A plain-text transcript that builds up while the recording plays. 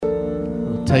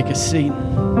take a seat?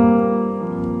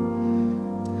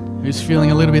 Who's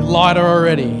feeling a little bit lighter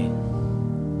already?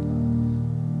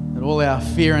 That all our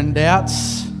fear and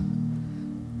doubts,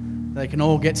 they can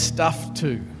all get stuffed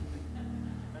too.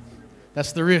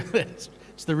 It's the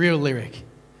real lyric.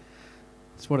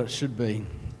 It's what it should be.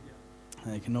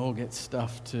 They can all get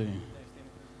stuffed too.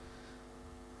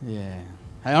 Yeah.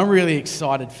 Hey, I'm really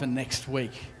excited for next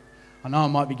week. I know I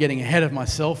might be getting ahead of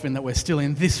myself in that we're still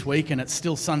in this week and it's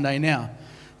still Sunday now.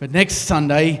 But next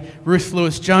Sunday, Ruth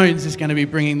Lewis-Jones is going to be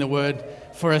bringing the word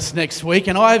for us next week.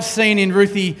 And I've seen in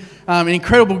Ruthie an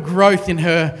incredible growth in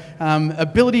her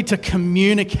ability to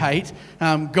communicate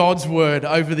God's word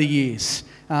over the years.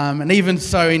 And even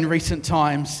so in recent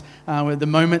times, with the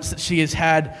moments that she has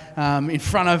had in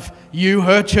front of you,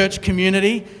 her church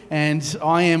community. And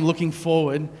I am looking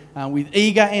forward with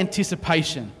eager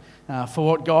anticipation for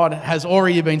what God has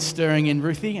already been stirring in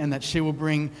Ruthie and that she will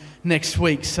bring next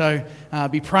week. So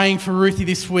be praying for Ruthie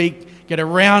this week. Get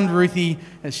around Ruthie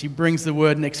as she brings the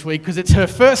word next week, because it's her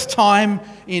first time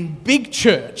in big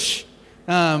church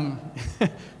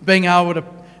being able to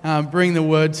bring the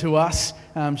word to us.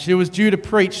 She was due to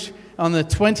preach on the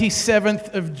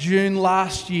 27th of June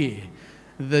last year,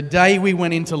 the day we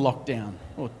went into lockdown,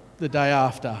 or the day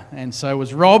after, and so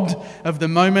was robbed of the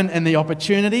moment and the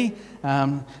opportunity.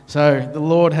 So the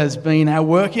Lord has been at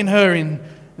work in her in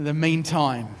the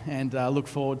meantime, and look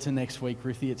forward to next week,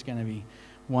 Ruthie. It's going to be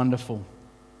wonderful.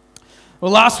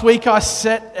 Well, last week I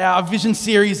set our vision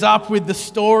series up with the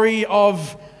story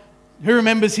of, who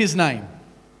remembers his name?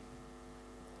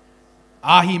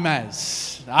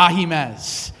 Ahimaaz.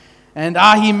 And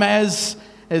Ahimaaz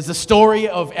is the story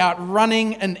of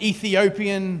outrunning an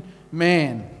Ethiopian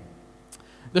man.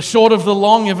 The short of the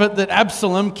long of it, that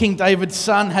Absalom, King David's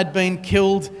son, had been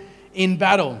killed in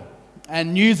battle.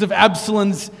 And news of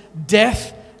Absalom's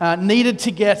death needed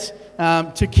to get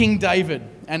to King David.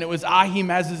 And it was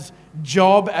Ahimaaz's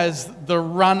job as the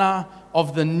runner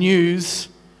of the news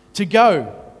to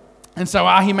go. And so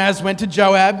Ahimaaz went to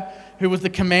Joab, who was the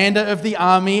commander of the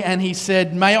army, and he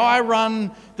said, "May I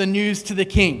run the news to the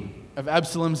king of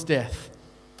Absalom's death?"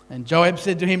 And Joab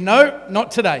said to him, "No,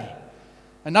 not today.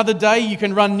 Another day you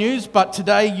can run news, but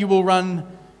today you will run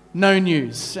no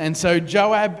news." And so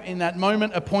Joab, in that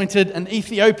moment, appointed an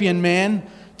Ethiopian man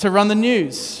to run the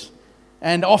news.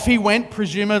 And off he went,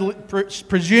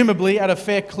 presumably at a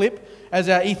fair clip, as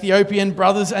our Ethiopian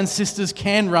brothers and sisters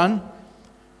can run.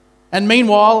 And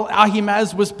meanwhile,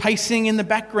 Ahimaaz was pacing in the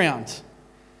background.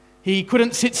 He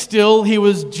couldn't sit still, he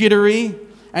was jittery,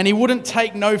 and he wouldn't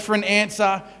take no for an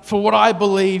answer for what I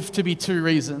believe to be two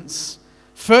reasons.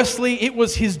 Firstly, it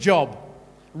was his job.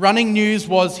 Running news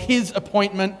was his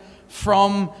appointment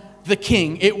from the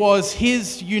king. It was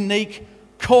his unique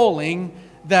calling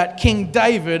that King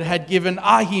David had given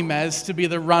Ahimaaz to be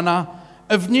the runner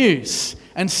of news.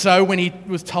 And so when he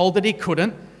was told that he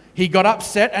couldn't, he got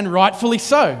upset, and rightfully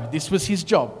so. This was his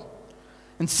job.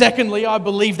 And secondly, I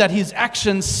believe that his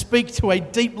actions speak to a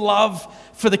deep love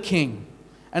for the king,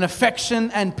 an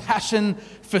affection and passion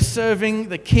for serving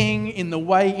the king in the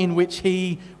way in which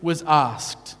he was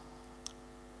asked.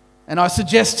 And I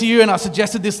suggest to you, and I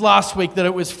suggested this last week, that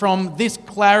it was from this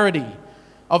clarity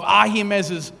of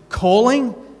Ahimaaz's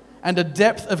calling and a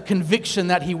depth of conviction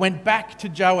that he went back to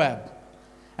Joab.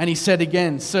 And he said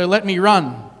again, "So let me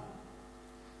run."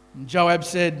 And Joab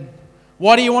said,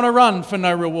 "Why do you want to run for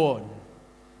no reward?"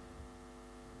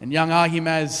 And young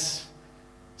Ahimaaz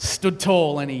stood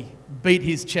tall and he beat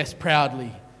his chest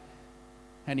proudly.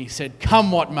 And he said,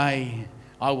 "Come what may,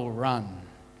 I will run."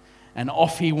 And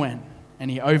off he went,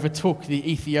 and he overtook the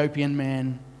Ethiopian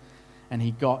man, and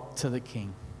he got to the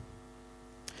king.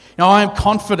 Now, I am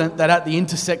confident that at the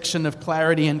intersection of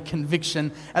clarity and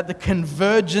conviction, at the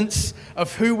convergence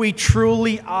of who we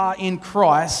truly are in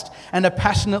Christ and a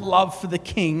passionate love for the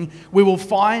King, we will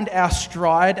find our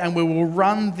stride, and we will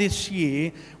run this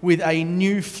year with a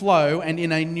new flow and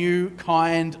in a new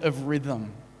kind of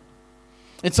rhythm.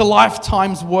 It's a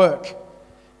lifetime's work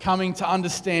coming to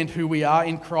understand who we are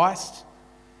in Christ,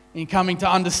 in coming to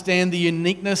understand the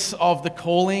uniqueness of the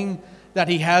calling that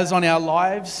He has on our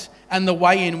lives, and the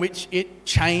way in which it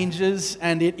changes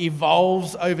and it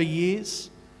evolves over years.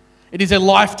 It is a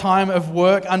lifetime of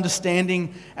work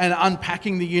understanding and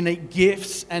unpacking the unique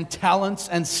gifts and talents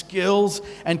and skills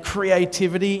and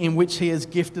creativity in which He has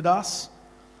gifted us.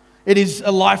 It is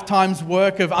a lifetime's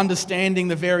work of understanding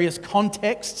the various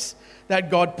contexts that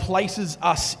God places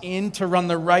us in to run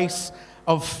the race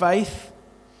of faith.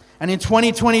 And in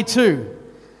 2022,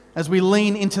 as we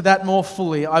lean into that more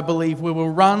fully, I believe we will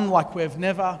run like we've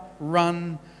never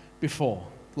run before.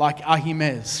 Like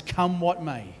Ahimaaz, come what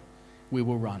may, we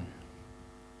will run.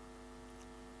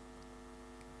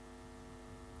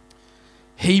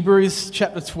 Hebrews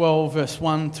chapter 12, verse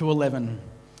 1 to 11.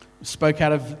 We spoke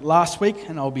out of last week,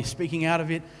 and I'll be speaking out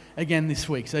of it again this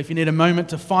week. So if you need a moment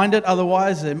to find it,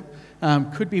 otherwise there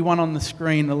could be one on the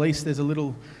screen. At least there's a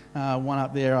little one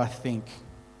up there, I think.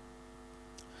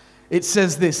 It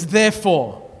says this,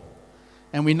 therefore,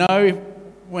 and we know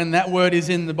when that word is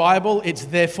in the Bible, it's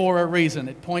there for a reason.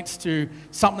 It points to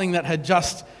something that had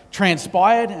just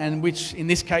transpired, and which in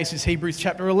this case is Hebrews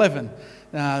chapter 11.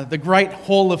 The great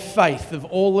hall of faith of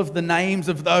all of the names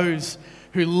of those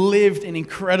who lived an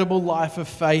incredible life of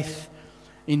faith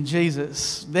in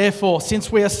Jesus. Therefore, since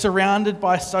we are surrounded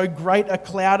by so great a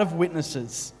cloud of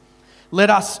witnesses, let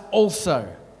us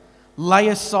also lay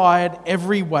aside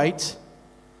every weight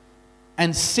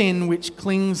and sin which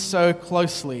clings so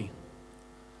closely,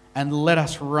 and let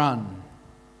us run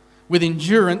with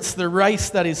endurance the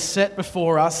race that is set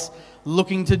before us,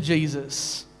 looking to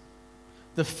Jesus,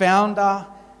 the founder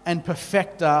and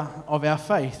perfecter of our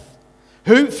faith,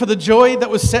 who, for the joy that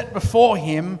was set before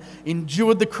him,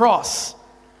 endured the cross,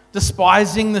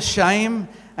 despising the shame,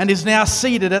 and is now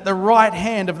seated at the right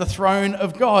hand of the throne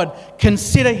of God.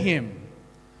 Consider him.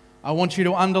 I want you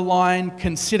to underline,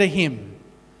 consider him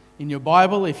in your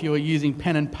Bible if you are using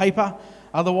pen and paper.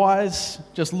 Otherwise,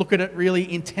 just look at it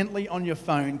really intently on your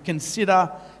phone.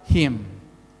 Consider him,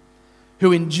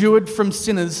 who endured from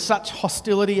sinners such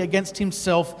hostility against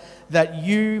himself, that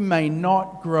you may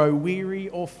not grow weary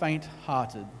or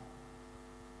faint-hearted.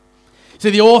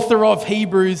 So the author of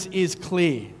Hebrews is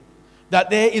clear that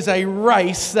there is a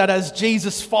race that as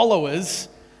Jesus followers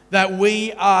that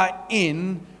we are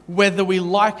in, whether we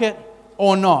like it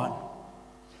or not.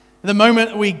 The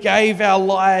moment we gave our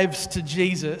lives to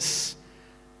Jesus,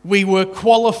 we were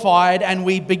qualified and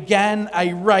we began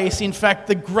a race, in fact,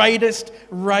 the greatest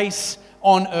race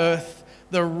on earth,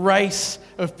 the race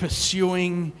of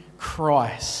pursuing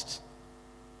Christ.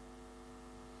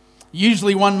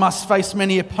 Usually one must face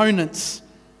many opponents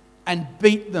and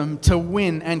beat them to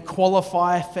win and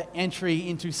qualify for entry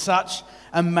into such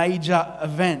a major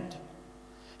event.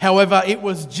 However, it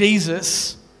was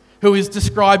Jesus who is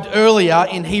described earlier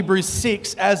in Hebrews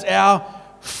 6 as our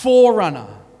forerunner.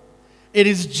 It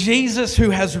is Jesus who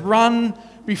has run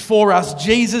before us,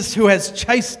 Jesus who has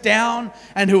chased down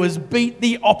and who has beat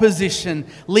the opposition,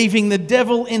 leaving the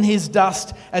devil in his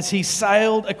dust as he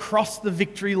sailed across the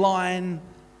victory line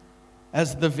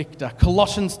as the victor.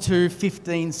 Colossians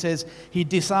 2:15 says, he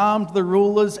disarmed the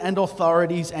rulers and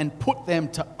authorities and put them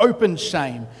to open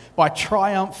shame by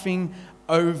triumphing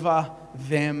over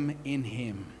them in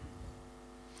him.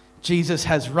 Jesus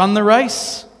has run the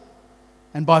race,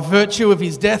 and by virtue of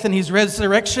his death and his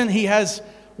resurrection, he has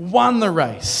won the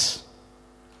race.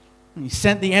 And he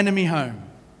sent the enemy home,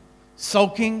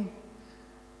 sulking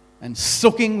and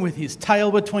sooking with his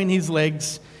tail between his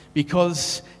legs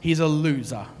because he's a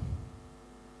loser.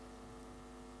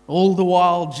 All the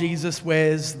while, Jesus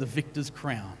wears the victor's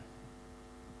crown.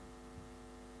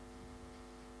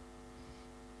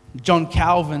 John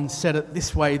Calvin said it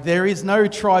this way, there is no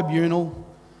tribunal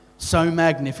so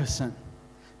magnificent,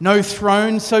 no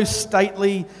throne so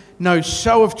stately, no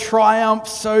show of triumph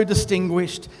so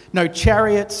distinguished, no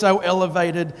chariot so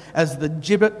elevated as the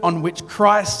gibbet on which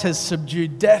Christ has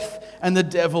subdued death and the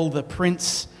devil, the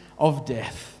prince of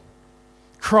death.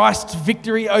 Christ's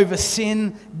victory over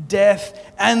sin,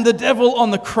 death, and the devil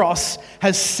on the cross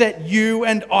has set you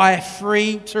and I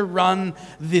free to run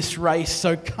this race.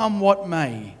 So come what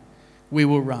may, we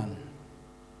will run.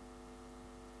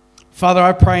 Father,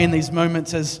 I pray in these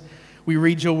moments as we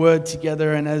read your word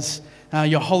together and as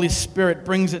your Holy Spirit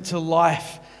brings it to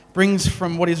life, brings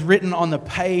from what is written on the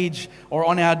page or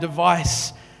on our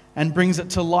device and brings it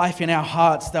to life in our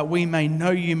hearts that we may know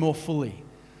you more fully.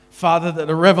 Father, that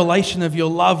a revelation of your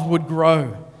love would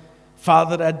grow.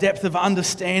 Father, that our depth of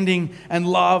understanding and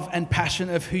love and passion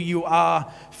of who you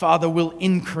are, Father, will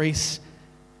increase.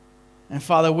 And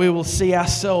Father, we will see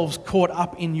ourselves caught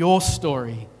up in your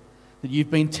story that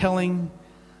you've been telling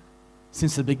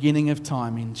since the beginning of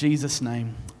time. In Jesus'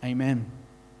 name, amen.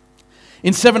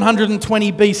 In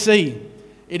 720 BC,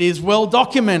 it is well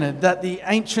documented that the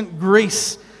ancient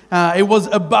Greece, it was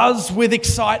abuzz with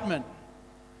excitement.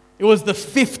 It was the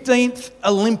 15th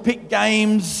Olympic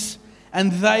Games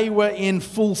and they were in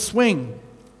full swing.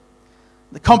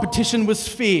 The competition was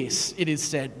fierce, it is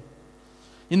said.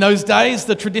 In those days,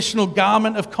 the traditional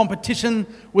garment of competition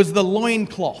was the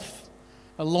loincloth.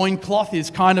 A loincloth is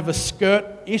kind of a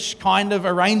skirt-ish kind of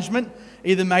arrangement,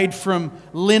 either made from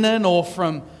linen or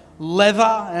from leather,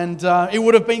 and it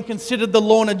would have been considered the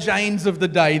Lorna Janes of the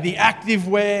day. The active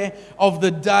wear of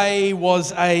the day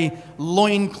was a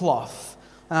loincloth.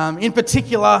 In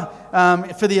particular,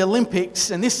 for the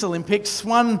Olympics, and this Olympics,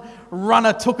 one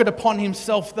runner took it upon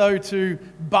himself, though, to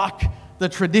buck the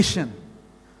tradition.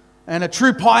 And a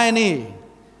true pioneer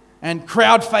and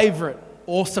crowd favourite,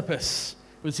 Orsippus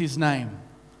was his name.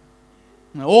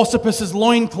 Now, Orsippus's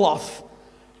loincloth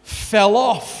fell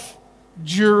off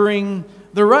during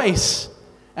the race,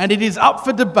 and it is up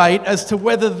for debate as to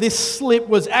whether this slip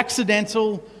was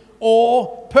accidental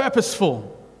or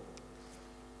purposeful.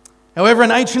 However,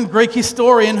 an ancient Greek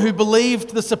historian who believed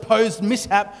the supposed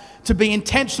mishap to be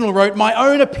intentional wrote, "My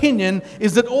own opinion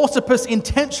is that Orsippus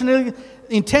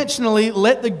intentionally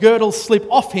let the girdle slip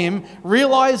off him,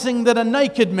 realizing that a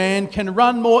naked man can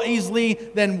run more easily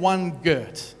than one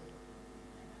girt."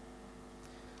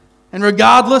 And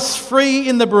regardless, free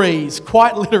in the breeze,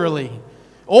 quite literally,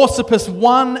 Orsippus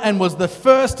won and was the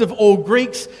first of all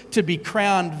Greeks to be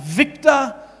crowned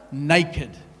victor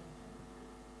naked.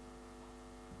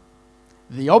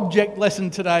 The object lesson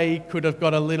today could have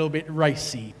got a little bit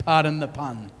racy, pardon the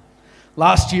pun.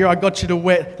 Last week I got you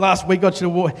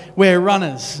to wear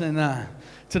runners, and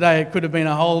today it could have been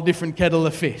a whole different kettle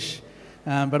of fish.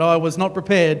 But I was not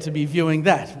prepared to be viewing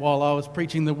that while I was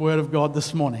preaching the Word of God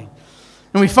this morning.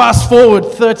 And we fast forward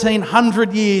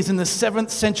 1,300 years in the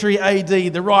 7th century AD,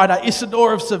 the writer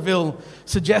Isidore of Seville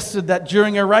suggested that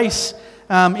during a race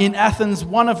in Athens,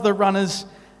 one of the runners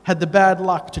had the bad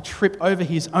luck to trip over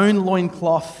his own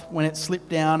loincloth when it slipped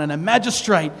down, and a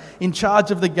magistrate in charge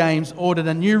of the games ordered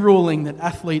a new ruling that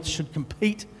athletes should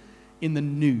compete in the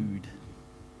nude.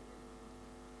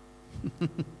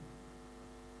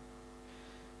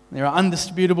 There are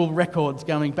undisputable records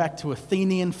going back to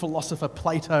Athenian philosopher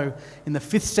Plato in the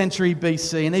 5th century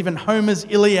BC, and even Homer's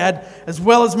Iliad, as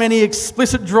well as many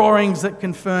explicit drawings that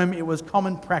confirm it was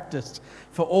common practice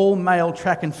for all male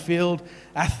track and field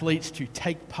athletes to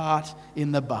take part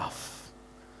in the buff.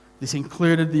 This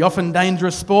included the often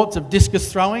dangerous sports of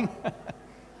discus throwing,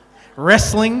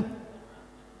 wrestling,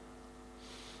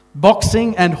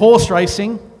 boxing, and horse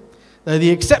racing, though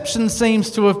the exception seems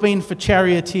to have been for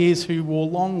charioteers who wore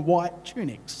long white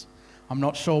tunics. I'm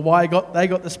not sure why they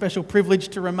got the special privilege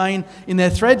to remain in their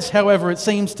threads. However, it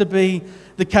seems to be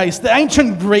the case. The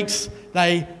ancient Greeks,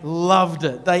 they loved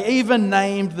it. They even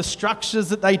named the structures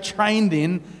that they trained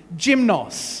in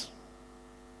gymnos.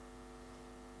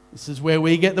 This is where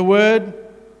we get the word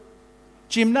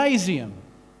gymnasium,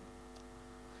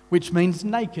 which means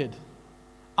naked,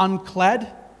 unclad,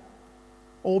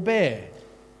 or bare.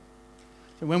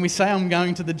 So when we say I'm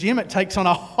going to the gym, it takes on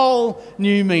a whole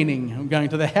new meaning. I'm going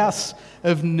to the house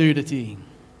of nudity.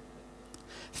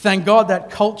 Thank God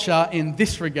that culture in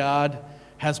this regard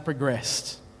has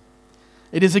progressed.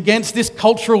 It is against this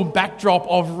cultural backdrop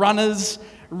of runners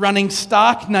running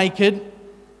stark naked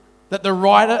that the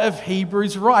writer of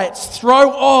Hebrews writes,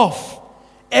 "Throw off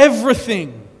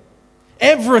everything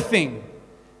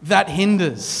that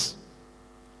hinders,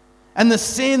 and the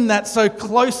sin that so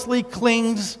closely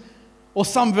clings," or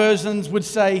some versions would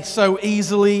say, "so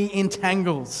easily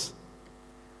entangles.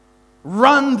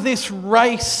 Run this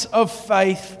race of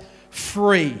faith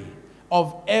free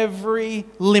of every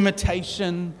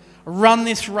limitation. Run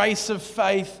this race of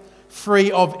faith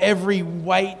free of every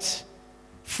weight,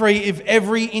 free of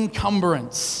every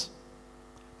encumbrance.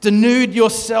 Denude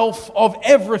yourself of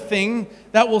everything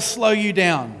that will slow you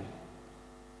down.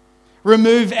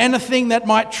 Remove anything that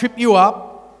might trip you up.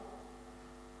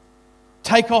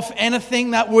 Take off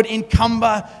anything that would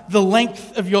encumber the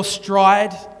length of your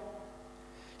stride.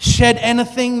 Shed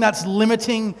anything that's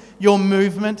limiting your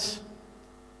movement.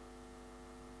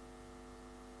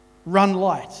 Run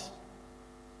light.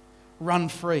 Run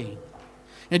free."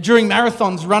 Now, during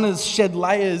marathons, runners shed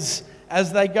layers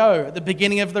as they go. At the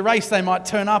beginning of the race, they might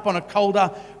turn up on a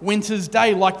colder winter's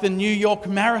day, like the New York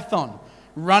Marathon.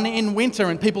 Run in winter,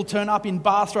 and people turn up in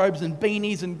bathrobes and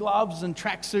beanies and gloves and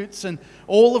tracksuits and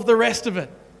all of the rest of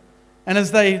it. And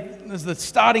as the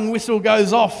starting whistle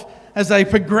goes off, as they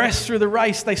progress through the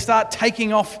race, they start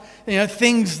taking off,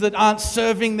 things that aren't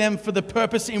serving them for the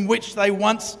purpose in which they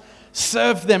once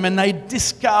served them, and they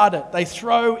discard it. They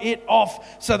throw it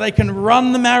off so they can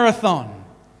run the marathon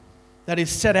that is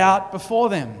set out before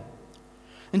them.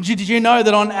 And did you know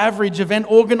that on average, event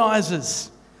organisers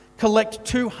collect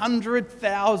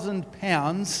 200,000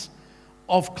 pounds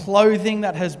of clothing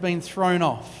that has been thrown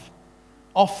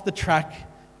off the track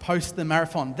post the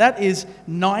marathon? That is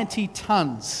 90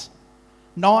 tonnes,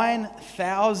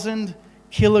 9,000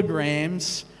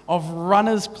 kilograms of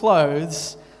runners'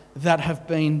 clothes that have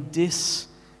been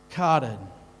discarded.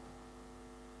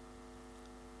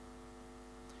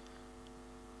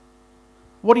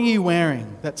 What are you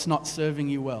wearing that's not serving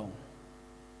you well?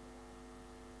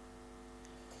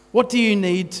 What do you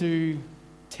need to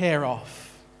tear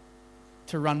off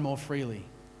to run more freely?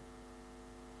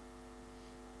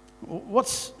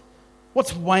 What's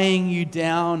weighing you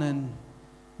down and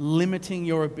limiting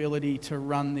your ability to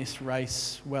run this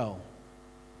race well?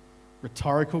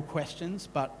 Rhetorical questions,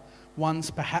 but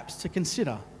ones perhaps to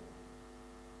consider.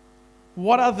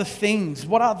 What are the things,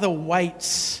 what are the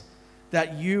weights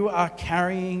that you are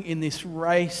carrying in this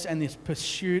race and this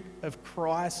pursuit of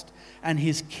Christ and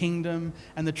His kingdom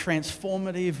and the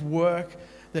transformative work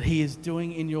that He is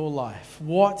doing in your life?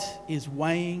 What is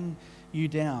weighing you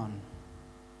down?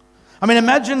 I mean,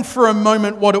 imagine for a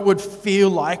moment what it would feel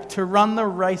like to run the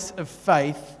race of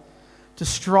faith, to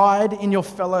stride in your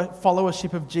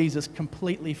followership of Jesus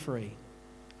completely free.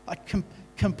 Like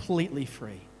completely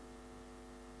free.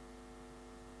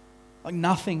 Like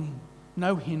nothing,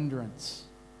 no hindrance.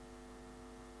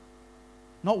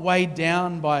 Not weighed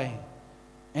down by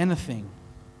anything.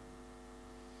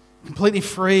 Completely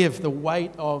free of the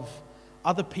weight of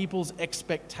other people's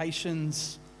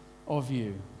expectations of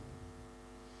you.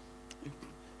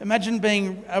 Imagine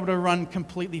being able to run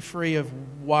completely free of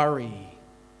worry.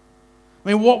 I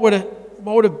mean, what would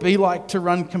it be like to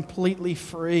run completely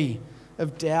free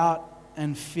of doubt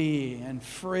and fear, and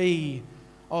free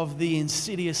of the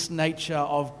insidious nature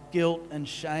of guilt and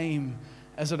shame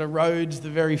as it erodes the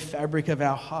very fabric of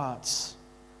our hearts?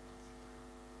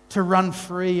 To run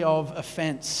free of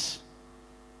offense,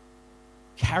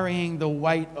 carrying the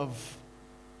weight of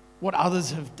what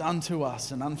others have done to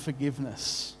us and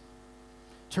unforgiveness.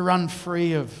 To run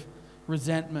free of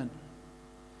resentment,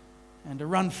 and to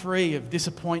run free of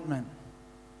disappointment.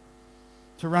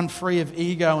 To run free of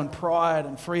ego and pride,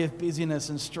 and free of busyness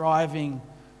and striving.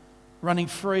 Running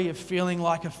free of feeling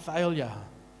like a failure.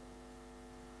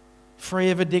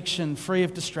 Free of addiction, free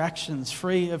of distractions,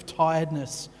 free of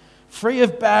tiredness, free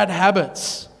of bad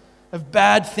habits, of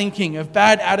bad thinking, of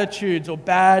bad attitudes or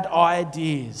bad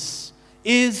ideas.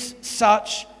 Is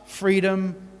such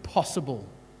freedom possible?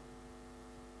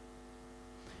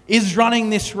 Is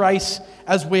running this race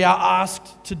as we are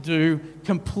asked to do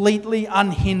completely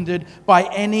unhindered by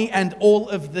any and all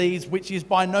of these, which is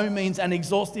by no means an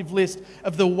exhaustive list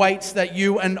of the weights that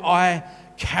you and I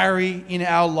carry in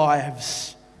our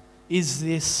lives? Is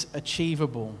this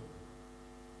achievable?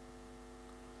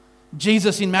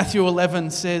 Jesus in Matthew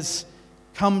 11 says,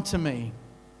 "Come to me,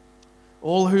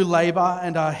 all who labor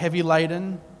and are heavy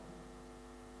laden,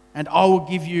 and I will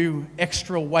give you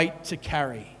extra weight to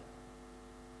carry."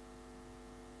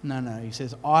 No, he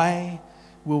says, "I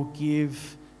will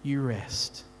give you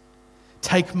rest.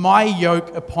 Take my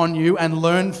yoke upon you and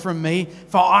learn from me,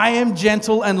 for I am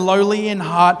gentle and lowly in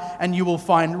heart, and you will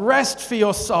find rest for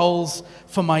your souls,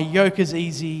 for my yoke is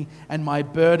easy and my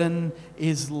burden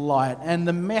is light." And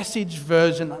the Message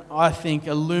version, I think,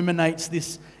 illuminates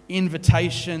this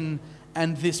invitation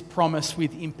and this promise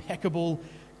with impeccable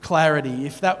clarity.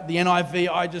 If the NIV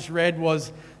I just read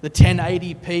was the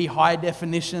 1080p high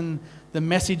definition, the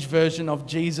Message version of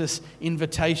Jesus'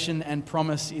 invitation and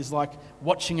promise is like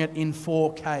watching it in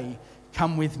 4K.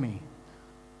 Come with me.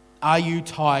 Are you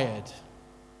tired?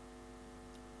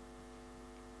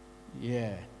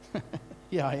 Yeah.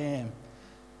 Yeah, I am.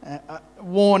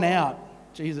 Worn out,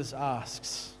 Jesus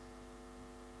asks.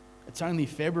 It's only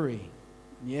February.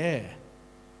 Yeah.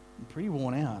 I'm pretty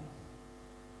worn out.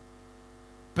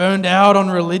 Burned out on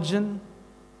religion?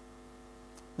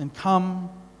 Then come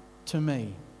to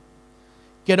me.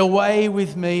 Get away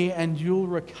with me and you'll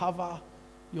recover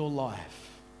your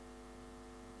life.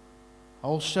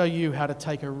 I'll show you how to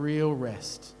take a real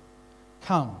rest.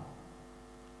 Come,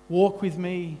 walk with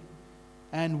me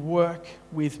and work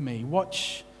with me.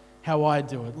 Watch how I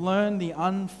do it. Learn the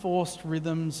unforced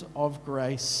rhythms of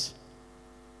grace.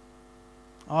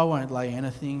 I won't lay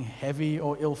anything heavy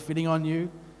or ill-fitting on you.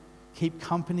 Keep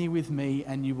company with me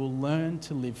and you will learn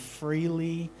to live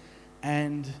freely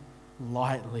and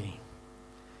lightly.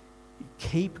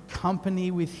 Keep company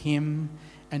with Him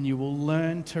and you will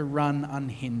learn to run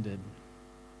unhindered.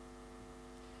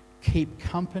 Keep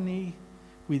company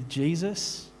with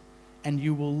Jesus and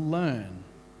you will learn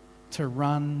to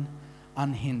run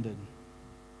unhindered.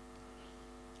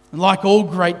 And like all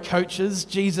great coaches,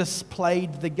 Jesus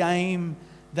played the game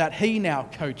that He now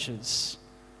coaches.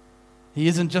 He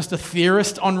isn't just a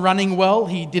theorist on running well.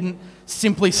 He didn't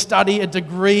simply study a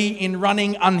degree in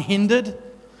running unhindered.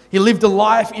 He lived a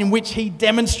life in which He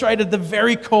demonstrated the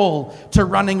very call to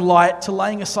running light, to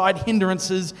laying aside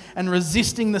hindrances and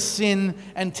resisting the sin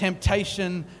and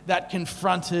temptation that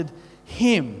confronted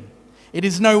Him. It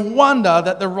is no wonder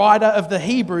that the writer of the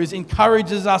Hebrews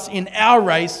encourages us in our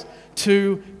race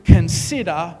to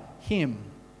consider Him.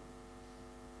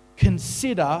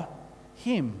 consider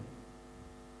him.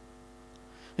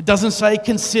 It doesn't say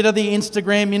consider the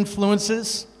Instagram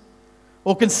influencers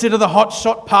or consider the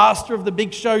hotshot pastor of the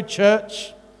big show church.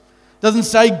 It doesn't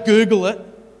say Google it.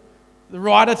 The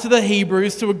writer to the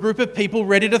Hebrews, to a group of people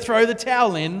ready to throw the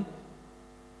towel in,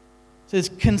 says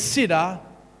consider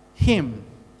him.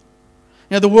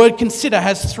 Now the word consider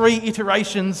has 3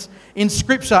 iterations in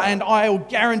Scripture, and I will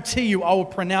guarantee you I will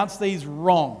pronounce these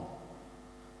wrong.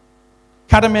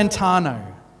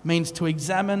 Katamentano means to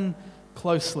examine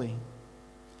closely.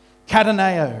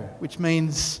 Kataneo, which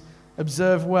means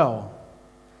observe well.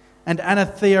 And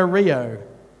anatheorio,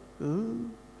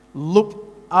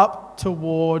 look up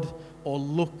toward or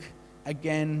look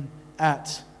again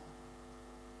at.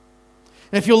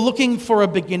 And if you're looking for a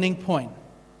beginning point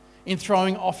in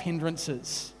throwing off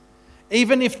hindrances,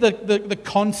 even if the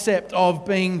concept of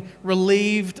being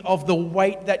relieved of the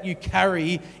weight that you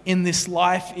carry in this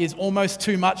life is almost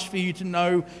too much for you to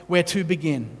know where to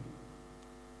begin,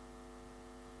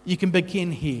 you can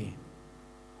begin here.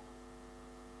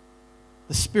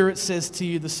 The Spirit says to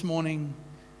you this morning,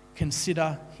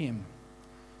 consider him.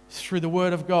 Through the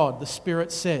Word of God, the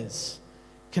Spirit says,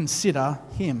 consider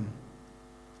him.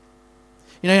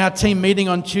 You know, in our team meeting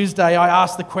on Tuesday, I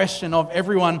asked the question of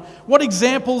everyone, what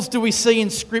examples do we see in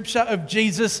Scripture of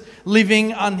Jesus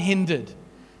living unhindered?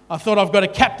 I thought I've got a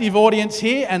captive audience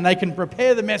here and they can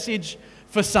prepare the message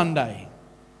for Sunday.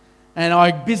 And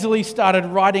I busily started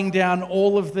writing down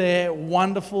all of their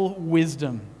wonderful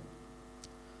wisdom.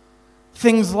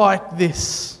 Things like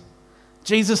this.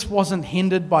 Jesus wasn't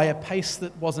hindered by a pace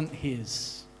that wasn't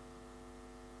his.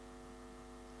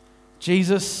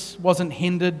 Jesus wasn't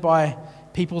hindered by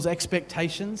people's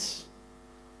expectations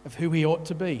of who he ought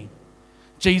to be.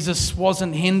 Jesus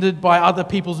wasn't hindered by other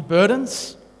people's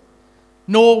burdens,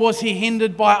 nor was he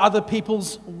hindered by other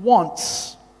people's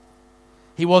wants.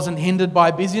 He wasn't hindered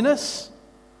by busyness,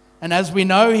 and as we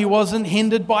know, he wasn't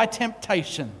hindered by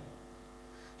temptation.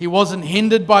 He wasn't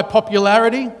hindered by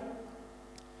popularity.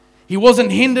 He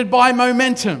wasn't hindered by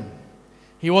momentum.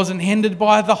 He wasn't hindered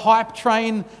by the hype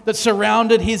train that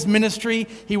surrounded his ministry.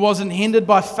 He wasn't hindered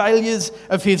by failures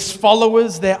of his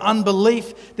followers, their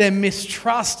unbelief, their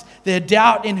mistrust, their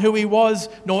doubt in who he was,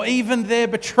 nor even their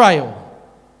betrayal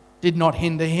did not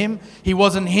hinder him. He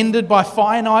wasn't hindered by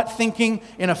finite thinking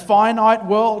in a finite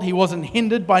world. He wasn't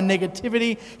hindered by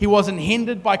negativity. He wasn't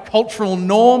hindered by cultural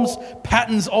norms,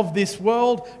 patterns of this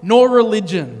world, nor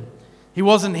religion. He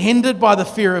wasn't hindered by the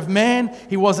fear of man.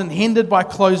 He wasn't hindered by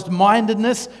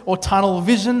closed-mindedness or tunnel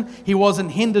vision. He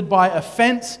wasn't hindered by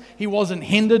offense. He wasn't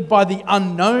hindered by the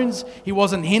unknowns. He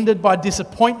wasn't hindered by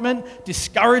disappointment,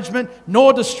 discouragement,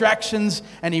 nor distractions.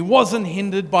 And he wasn't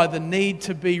hindered by the need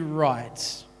to be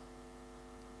right.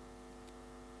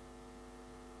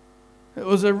 It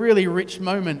was a really rich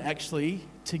moment, actually,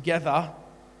 together,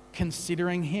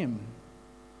 considering him.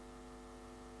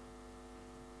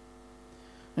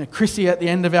 Chrissy, at the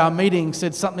end of our meeting,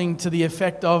 said something to the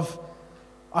effect of,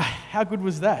 how good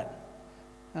was that?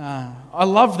 I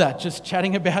love that, just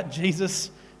chatting about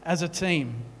Jesus as a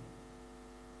team.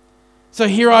 So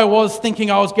here I was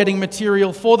thinking I was getting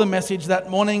material for the message that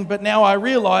morning, but now I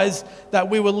realize that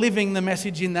we were living the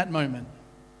message in that moment.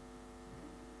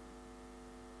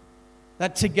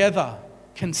 That together,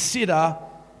 consider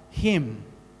him.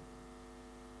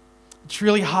 It's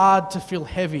really hard to feel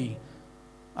heavy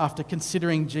after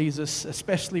considering Jesus,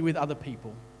 especially with other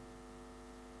people.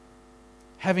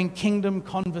 Having kingdom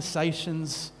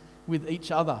conversations with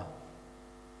each other.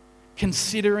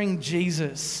 Considering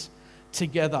Jesus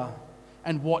together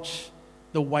and watch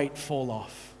the weight fall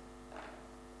off.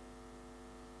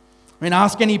 I mean,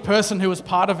 ask any person who was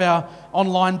part of our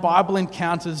online Bible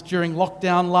encounters during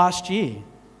lockdown last year.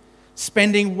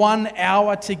 Spending 1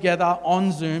 hour together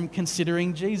on Zoom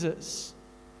considering Jesus.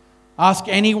 Ask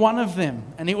any one of them,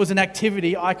 and it was an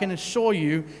activity, I can assure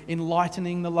you, in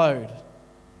lightening the load.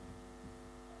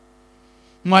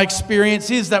 My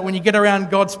experience is that when you get around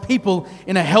God's people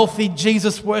in a healthy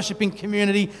Jesus-worshipping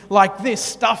community like this,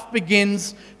 stuff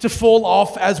begins to fall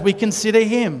off as we consider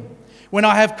him. When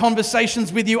I have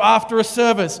conversations with you after a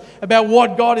service about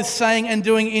what God is saying and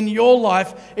doing in your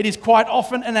life, it is quite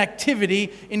often an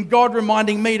activity in God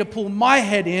reminding me to pull my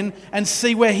head in and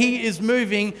see where he is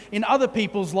moving in other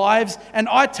people's lives. And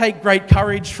I take great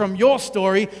courage from your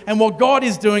story and what God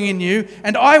is doing in you.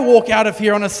 And I walk out of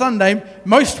here on a Sunday,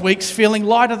 most weeks, feeling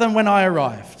lighter than when I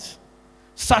arrived.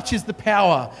 Such is the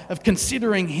power of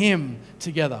considering him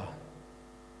together.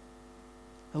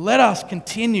 Let us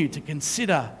continue to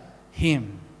consider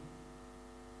him.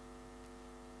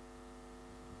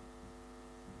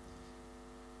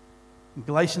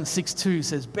 Galatians 6:2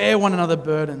 says, "Bear one another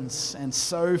burdens and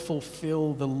so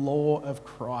fulfill the law of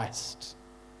Christ.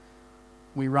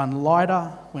 We run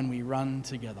lighter when we run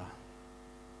together."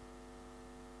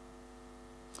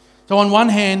 So on one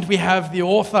hand, we have the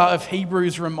author of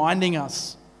Hebrews reminding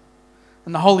us,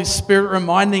 and the Holy Spirit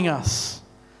reminding us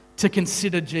to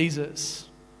consider Jesus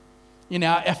in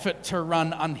our effort to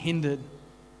run unhindered.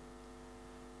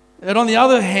 And on the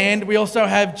other hand, we also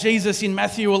have Jesus in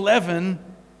Matthew 11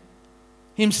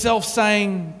 himself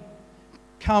saying,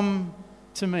 "Come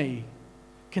to me.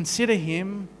 Consider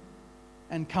him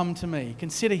and come to me.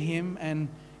 Consider him and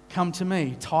come to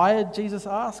me." Tired, Jesus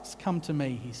asks, "Come to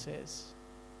me," he says.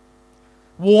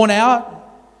 Worn out?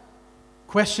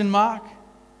 Question mark.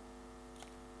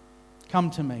 Come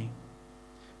to me.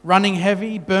 Running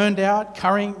heavy, burned out,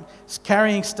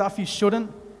 carrying stuff you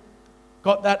shouldn't,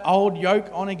 got that old yoke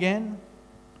on again?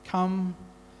 Come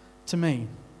to me.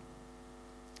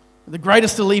 The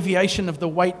greatest alleviation of the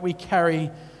weight we carry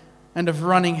and of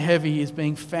running heavy is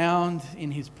being found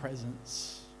in his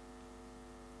presence.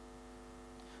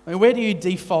 I mean, where do you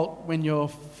default when you're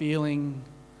feeling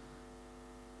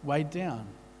weighed down?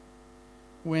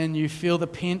 When you feel the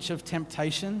pinch of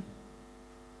temptation?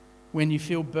 When you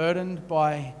feel burdened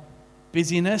by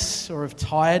busyness or of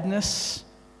tiredness?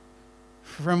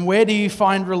 From where do you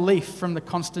find relief from the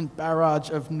constant barrage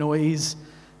of noise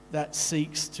that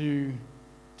seeks to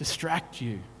distract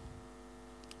you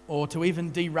or to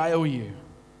even derail you?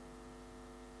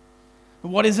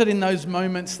 What is it in those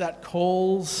moments that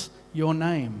calls your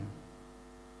name?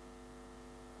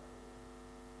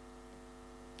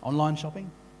 Online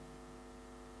shopping?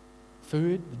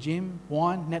 Food, the gym,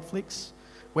 wine, Netflix,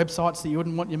 websites that you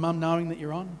wouldn't want your mum knowing that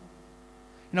you're on?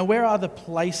 You know, where are the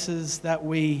places that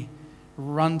we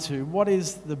run to? What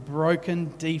is the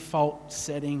broken default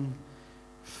setting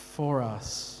for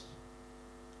us?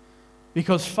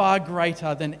 Because far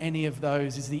greater than any of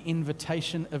those is the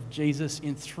invitation of Jesus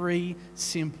in 3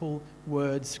 simple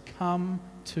words: come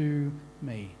to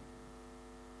me.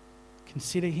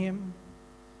 Consider him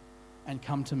and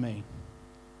come to me.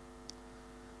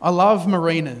 I love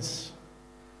marinas.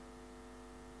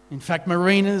 In fact,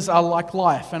 marinas are like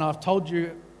life, and I've told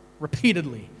you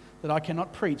repeatedly that I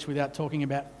cannot preach without talking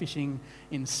about fishing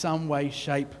in some way,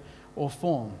 shape, or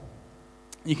form.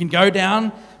 You can go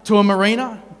down to a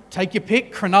marina, take your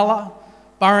pick: Cronulla,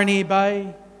 Burraneer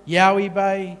Bay, Yowie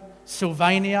Bay,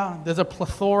 Sylvania. There's a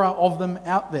plethora of them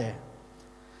out there.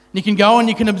 You can go and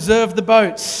you can observe the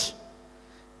boats.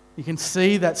 You can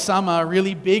see that some are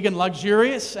really big and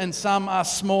luxurious, and some are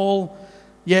small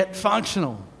yet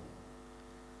functional.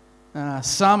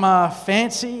 Some are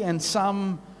fancy and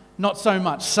some not so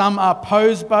much. Some are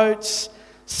pose boats,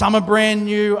 some are brand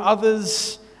new,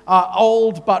 others are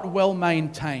old but well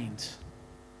maintained.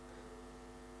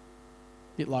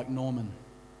 A bit like Norman.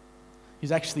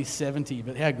 He's actually 70,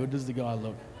 but how good does the guy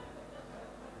look?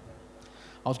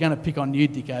 I was going to pick on you,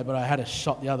 Dicko, but I had a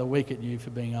shot the other week at you for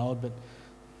being old, but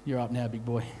you're up now, big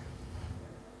boy.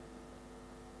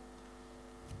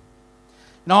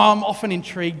 Now, I'm often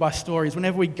intrigued by stories.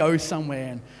 Whenever we go somewhere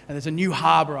and there's a new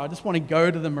harbour, I just want to go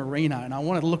to the marina and I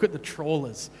want to look at the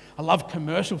trawlers. I love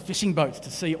commercial fishing boats to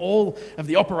see all of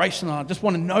the operation. I just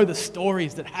want to know the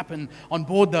stories that happen on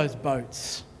board those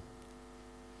boats.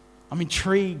 I'm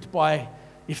intrigued by,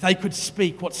 if they could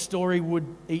speak, what story would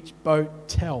each boat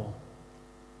tell?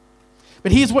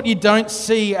 But here's what you don't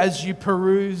see as you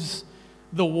peruse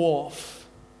the wharf.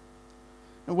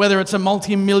 Whether it's a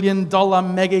multi-million-dollar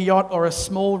mega yacht or a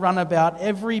small runabout,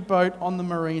 every boat on the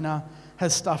marina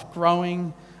has stuff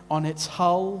growing on its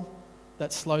hull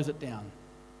that slows it down.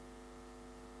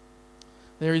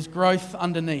 There is growth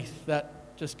underneath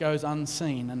that just goes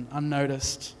unseen and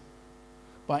unnoticed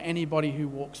by anybody who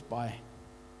walks by.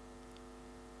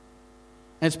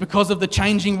 And it's because of the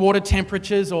changing water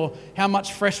temperatures, or how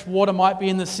much fresh water might be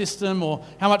in the system, or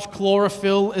how much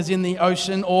chlorophyll is in the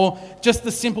ocean, or just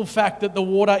the simple fact that the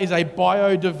water is a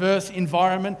biodiverse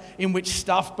environment in which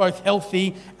stuff, both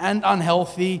healthy and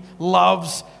unhealthy,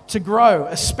 loves to grow,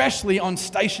 especially on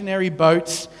stationary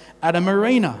boats at a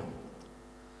marina.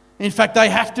 In fact, they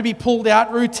have to be pulled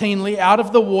out routinely out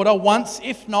of the water once,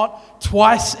 if not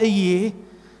twice a year,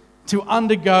 to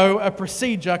undergo a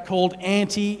procedure called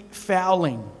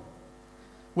anti-fouling,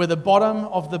 where the bottom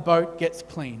of the boat gets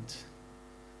cleaned.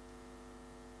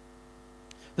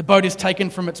 The boat is taken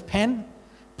from its pen,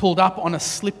 pulled up on a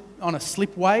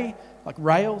slipway, like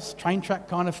rails, train track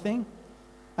kind of thing,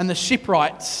 and the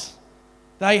shipwrights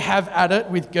they have at it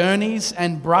with gurneys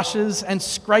and brushes and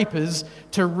scrapers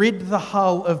to rid the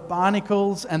hull of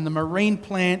barnacles and the marine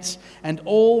plants and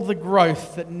all the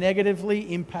growth that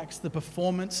negatively impacts the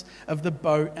performance of the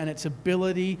boat and its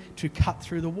ability to cut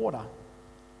through the water.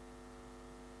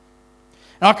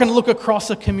 And I can look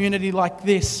across a community like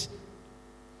this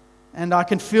and I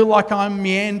can feel like I'm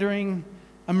meandering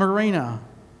a marina.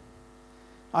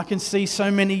 I can see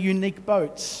so many unique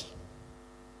boats.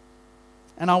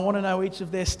 And I want to know each of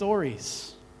their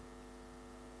stories.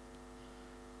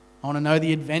 I want to know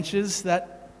the adventures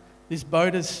that this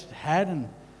boat has had. And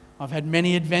I've had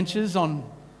many adventures on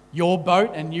your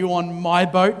boat and you on my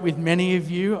boat with many of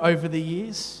you over the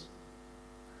years.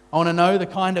 I want to know the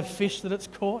kind of fish that it's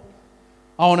caught.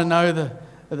 I want to know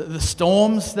the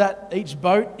storms that each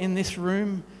boat in this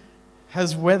room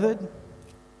has weathered.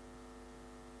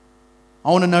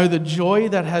 I want to know the joy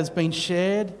that has been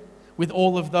shared with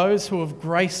all of those who have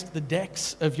graced the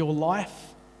decks of your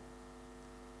life.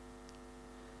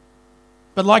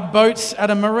 But like boats at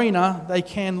a marina, they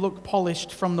can look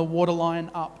polished from the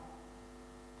waterline up.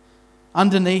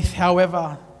 Underneath,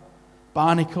 however,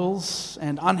 barnacles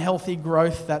and unhealthy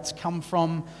growth that's come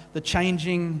from the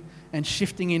changing and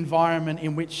shifting environment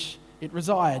in which it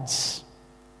resides.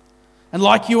 And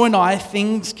like you and I,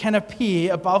 things can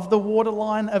appear above the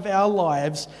waterline of our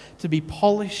lives to be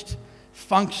polished,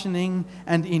 functioning,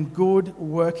 and in good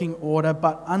working order,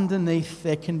 but underneath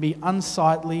there can be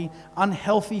unsightly,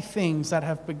 unhealthy things that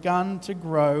have begun to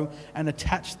grow and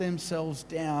attach themselves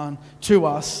down to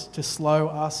us to slow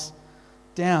us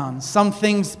down. Some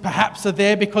things perhaps are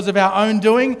there because of our own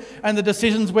doing and the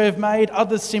decisions we've made,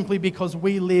 others simply because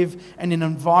we live in an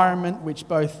environment which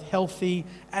both healthy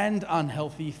and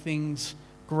unhealthy things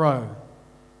grow.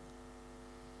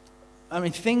 I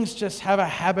mean, things just have a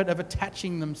habit of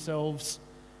attaching themselves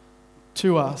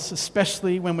to us,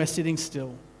 especially when we're sitting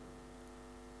still.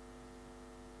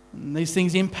 And these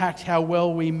things impact how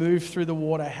well we move through the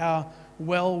water, how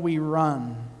well we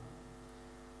run.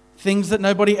 Things that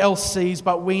nobody else sees,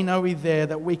 but we know are there,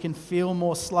 that we can feel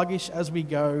more sluggish as we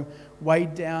go,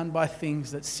 weighed down by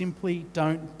things that simply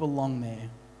don't belong there.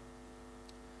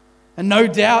 And no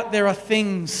doubt there are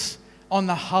things on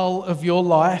the hull of your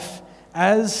life,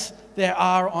 as there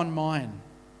are on mine,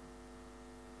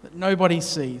 that nobody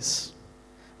sees,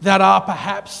 that are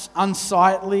perhaps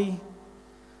unsightly,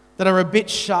 that are a bit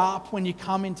sharp when you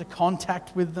come into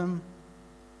contact with them,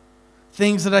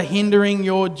 things that are hindering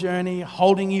your journey,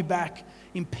 holding you back,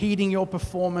 impeding your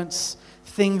performance,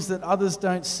 things that others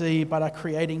don't see but are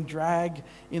creating drag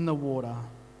in the water.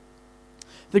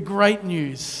 The great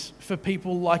news for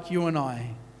people like you and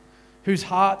I, whose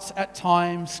hearts at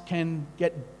times can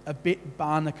get a bit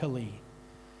barnacle-y,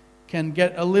 can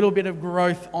get a little bit of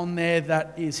growth on there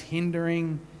that is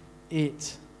hindering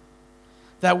it.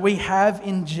 That we have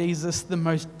in Jesus the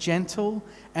most gentle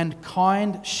and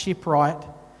kind shipwright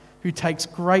who takes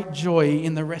great joy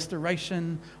in the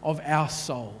restoration of our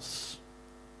souls.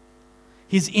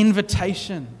 His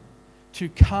invitation to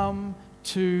come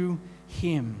to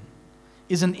Him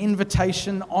is an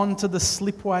invitation onto the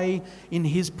slipway in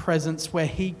His presence where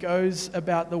He goes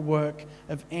about the work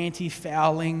of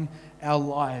anti-fouling our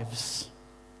lives.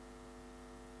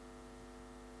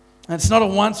 And it's not a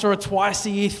once or a twice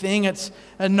a year thing. It's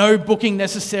a no booking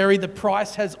necessary. The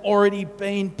price has already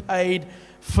been paid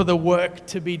for the work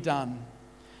to be done.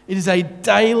 It is a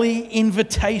daily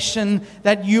invitation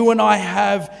that you and I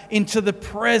have into the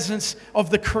presence of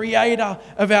the Creator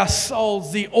of our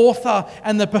souls, the author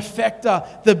and the perfecter,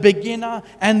 the beginner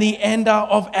and the ender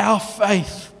of our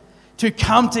faith, to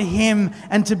come to Him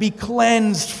and to be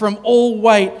cleansed from all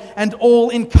weight and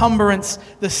all encumbrance,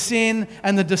 the sin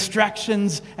and the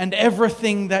distractions and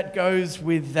everything that goes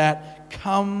with that.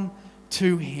 Come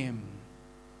to Him.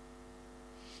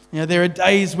 You know, there are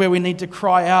days where we need to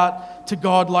cry out to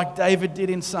God like David did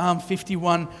in Psalm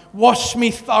 51, "Wash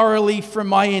me thoroughly from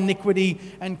my iniquity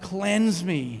and cleanse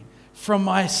me from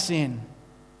my sin."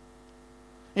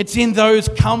 It's in those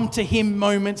come to Him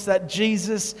moments that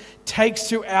Jesus takes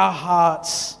to our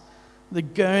hearts the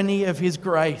gurney of His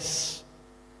grace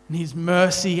and His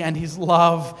mercy and His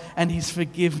love and His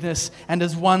forgiveness. And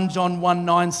as 1 John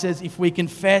 1:9 says, if we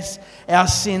confess our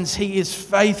sins, He is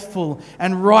faithful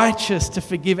and righteous to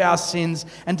forgive our sins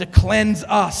and to cleanse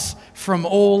us from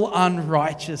all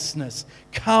unrighteousness.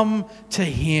 Come to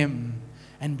Him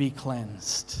and be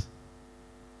cleansed.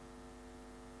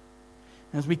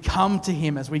 As we come to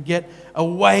Him, as we get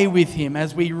away with Him,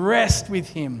 as we rest with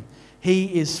Him,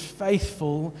 He is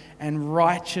faithful and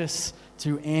righteous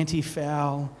to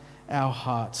anti-foul our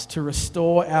hearts, to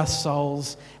restore our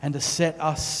souls, and to set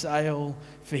us sail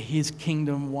for His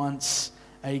kingdom once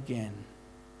again.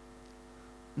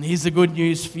 And here's the good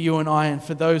news for you and I, and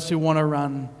for those who want to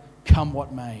run, come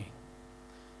what may.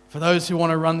 For those who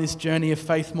want to run this journey of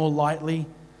faith more lightly,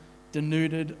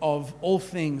 denuded of all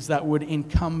things that would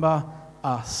encumber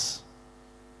us.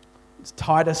 It's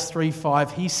Titus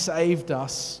 3:5. He saved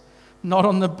us, not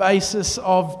on the basis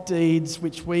of deeds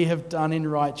which we have done in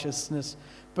righteousness,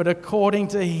 but according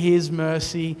to his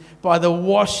mercy, by the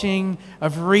washing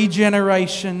of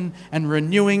regeneration and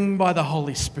renewing by the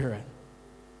Holy Spirit.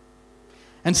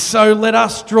 And so let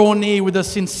us draw near with a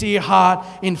sincere heart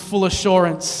in full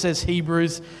assurance, says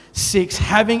Hebrews 6,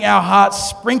 having our hearts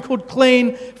sprinkled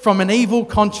clean from an evil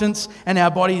conscience and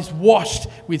our bodies washed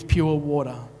with pure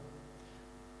water.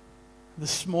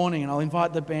 This morning, and I'll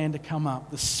invite the band to come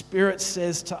up, the Spirit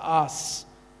says to us,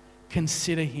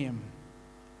 consider him.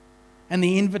 And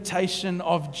the invitation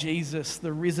of Jesus,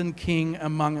 the risen King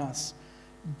among us,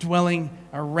 dwelling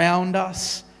around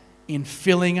us,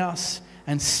 infilling us,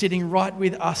 and sitting right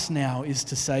with us now is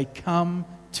to say, come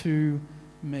to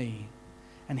me.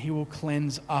 And he will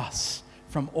cleanse us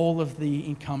from all of the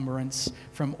encumbrance,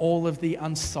 from all of the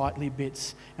unsightly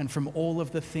bits, and from all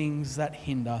of the things that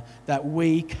hinder, that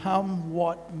we, come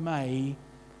what may,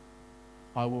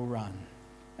 I will run.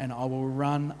 And I will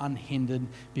run unhindered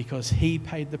because he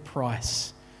paid the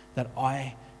price that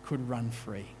I could run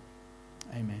free.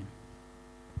 Amen.